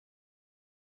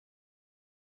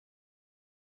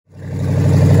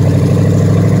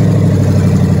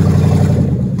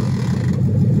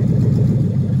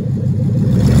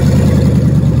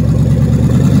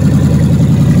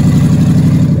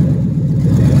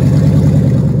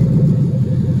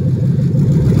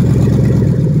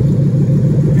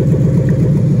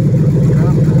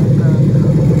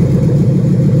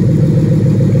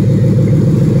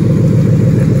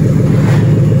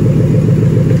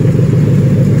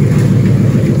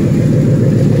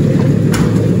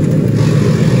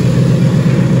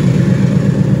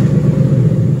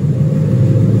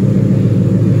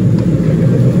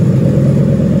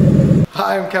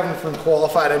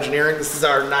Qualified Engineering. This is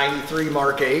our 93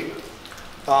 Mark VIII.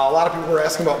 A lot of people were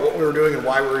asking about what we were doing and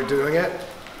why we were doing it.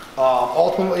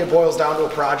 Ultimately, it boils down to a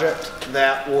project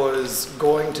that was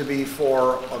going to be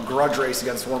for a grudge race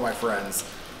against one of my friends.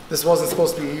 This wasn't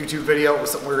supposed to be a YouTube video, it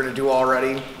was something we were going to do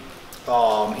already.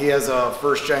 He has a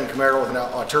first-gen Camaro with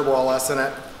a turbo LS in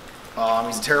it.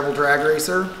 He's a terrible drag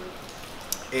racer,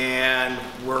 and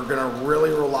we're going to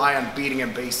really rely on beating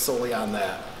him based solely on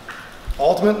that.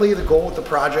 Ultimately, the goal with the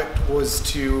project was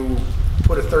to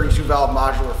put a 32-valve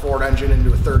modular Ford engine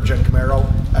into a third-gen Camaro.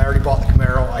 I already bought the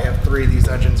Camaro. I have 3 of these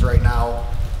engines right now.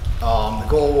 The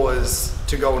goal was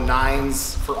to go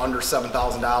 9s for under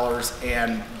 $7,000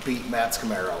 and beat Matt's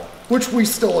Camaro, which we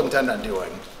still intend on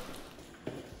doing.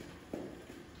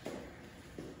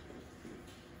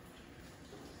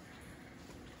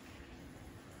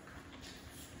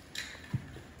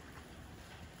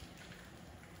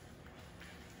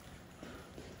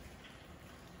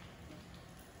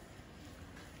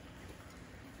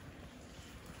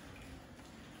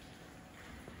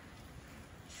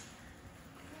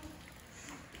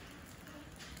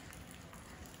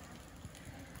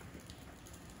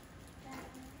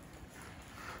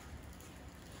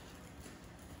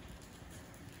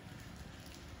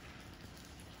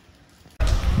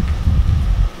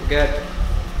 Good.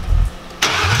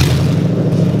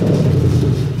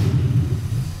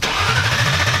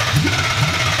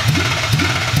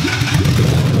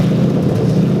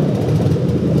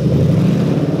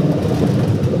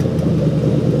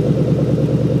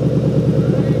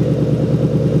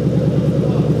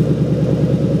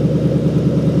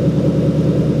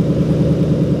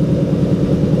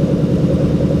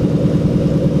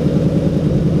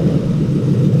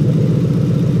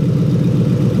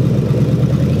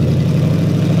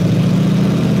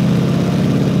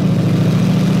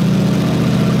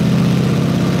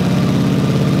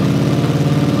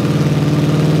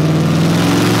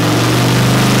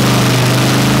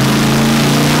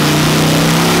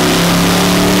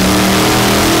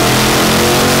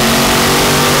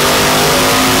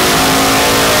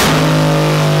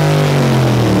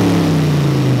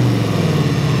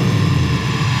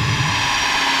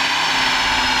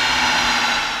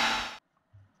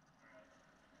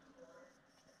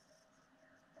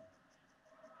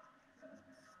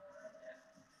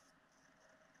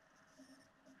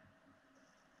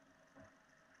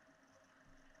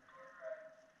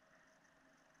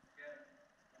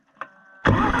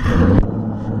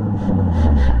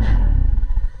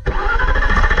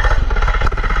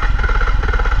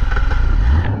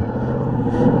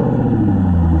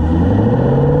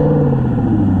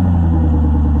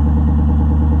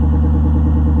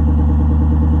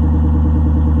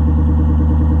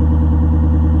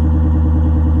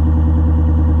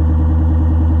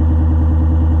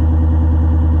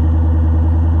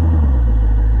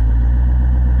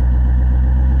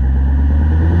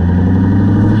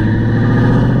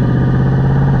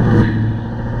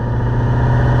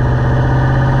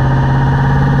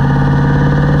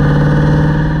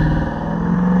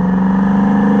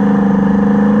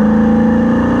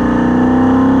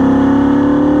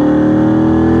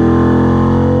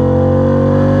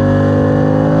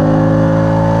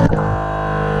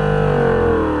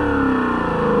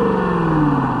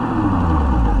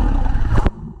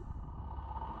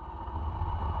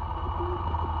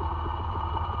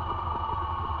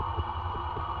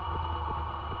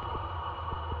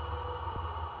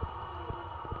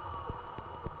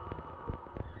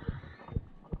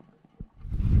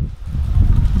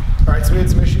 So we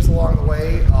had some issues along the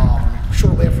way.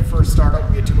 Shortly after first startup,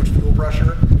 we had too much fuel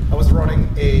pressure. I was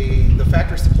running the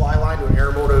factory supply line to an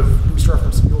air motive boost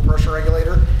reference fuel pressure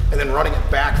regulator, and then running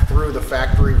it back through the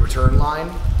factory return line,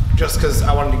 just because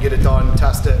I wanted to get it done,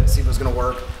 test it, see if it was going to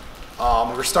work.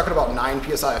 We were stuck at about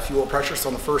 9 psi of fuel pressure, so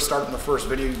on the first start in the first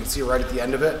video, you can see right at the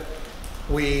end of it,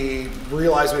 we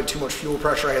realized we had too much fuel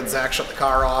pressure. I had Zach shut the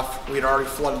car off. We had already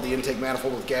flooded the intake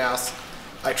manifold with gas.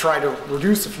 I tried to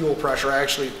reduce the fuel pressure. I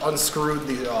actually unscrewed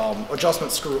the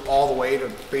adjustment screw all the way to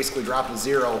basically drop to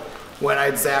 0. When I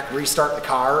had Zach restart the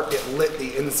car, it lit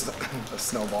the inside, a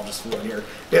snowball just flew in here.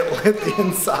 It lit the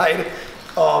inside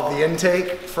of the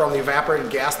intake from the evaporated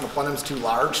gas, and the plenum's too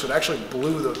large, so it actually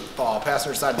blew the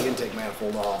passenger side of the intake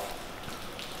manifold off.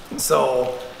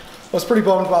 So I was pretty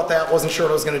bummed about that, wasn't sure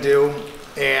what I was gonna do,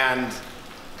 and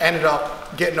ended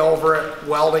up getting over it,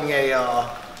 welding a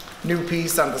new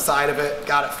piece on the side of it,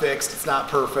 got it fixed. It's not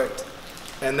perfect.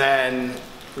 And then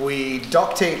we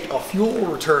duct taped a fuel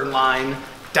return line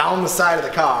down the side of the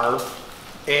car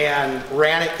and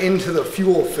ran it into the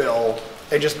fuel fill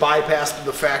and just bypassed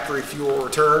the factory fuel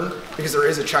return, because there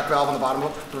is a check valve on the bottom of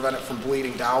it to prevent it from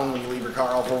bleeding down when you leave your car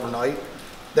off overnight.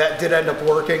 That did end up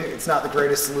working. It's not the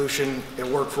greatest solution. It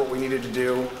worked for what we needed to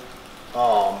do.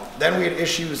 Then we had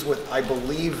issues with, I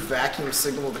believe, vacuum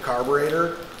signal of the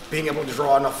carburetor, being able to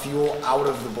draw enough fuel out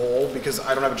of the bowl because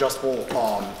I don't have adjustable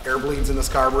air bleeds in this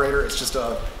carburetor. It's just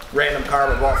a random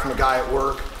carb I bought from a guy at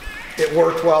work. It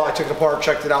worked well. I took it apart,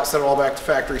 checked it out, set it all back to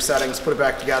factory settings, put it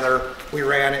back together. We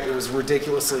ran it. It was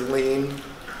ridiculously lean.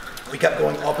 We kept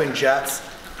going up in jets,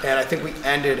 and I think we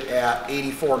ended at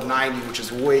 8490, which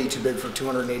is way too big for a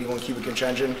 281 cubic inch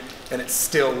engine, and it's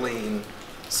still lean.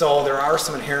 So there are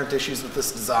some inherent issues with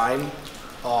this design.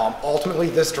 Ultimately,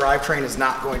 this drivetrain is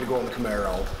not going to go in the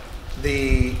Camaro.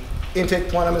 The intake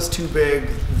plenum is too big,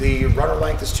 the runner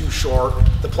length is too short.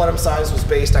 The plenum size was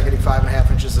based on getting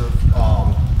 5.5 inches of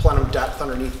plenum depth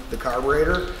underneath the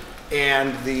carburetor,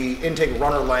 and the intake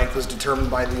runner length was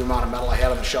determined by the amount of metal I had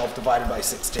on the shelf divided by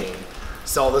 16.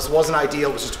 So this wasn't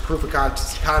ideal. It was just a proof of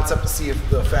concept to see if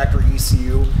the factory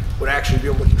ECU would actually be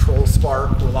able to control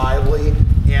spark reliably,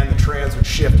 and the trans would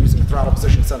shift using a throttle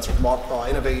position sensor from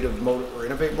Innovate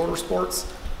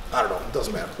Motorsports. I don't know, it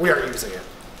doesn't matter. We aren't using it.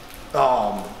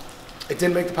 It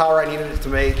didn't make the power I needed it to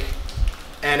make.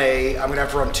 NA, I'm gonna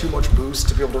have to run too much boost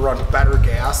to be able to run better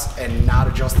gas and not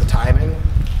adjust the timing.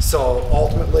 So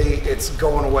ultimately, it's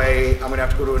going away. I'm gonna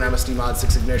have to go to an MSD Mod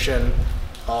 6 ignition.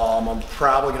 I'm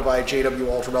probably gonna buy a JW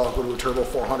Ultra Bell and go to a Turbo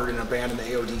 400 and abandon the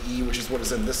AODE, which is what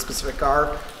is in this specific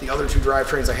car. The other two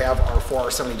drivetrains I have are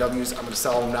 4R70Ws. I'm gonna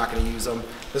sell them, not gonna use them.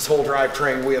 This whole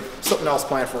drivetrain, we have something else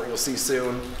planned for it, you'll see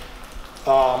soon.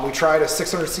 We tried a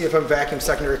 600 CFM vacuum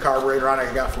secondary carburetor on it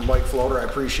I got from Mike Floater. I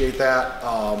appreciate that.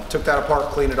 Took that apart,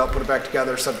 cleaned it up, put it back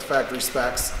together, set the factory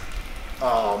specs.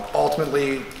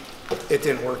 Ultimately, it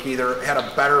didn't work either. It had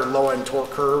a better low-end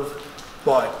torque curve,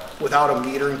 but without a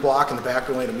metering block in the back,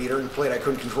 we only had a metering plate. I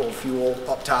couldn't control fuel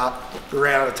up top. We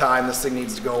ran out of time. This thing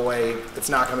needs to go away. It's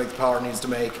not going to make the power it needs to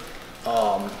make.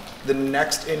 The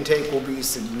next intake will be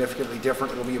significantly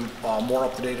different. It'll be a more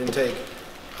up-to-date intake.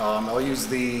 I'll use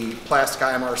the plastic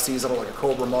IMRCs that are like a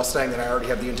Cobra Mustang, that I already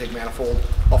have the intake manifold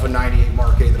off a 98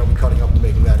 Mark VIII that I'll be cutting up and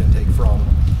making that intake from.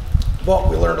 But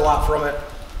we learned a lot from it.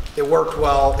 It worked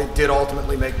well. It did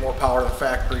ultimately make more power than the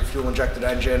factory fuel-injected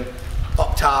engine.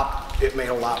 Up top, it made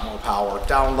a lot more power.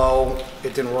 Down low,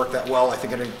 it didn't work that well. I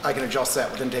think I can adjust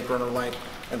that with intake runner length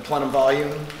and plenum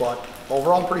volume, but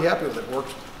overall I'm pretty happy with it. It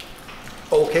worked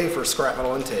okay for a scrap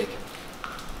metal intake.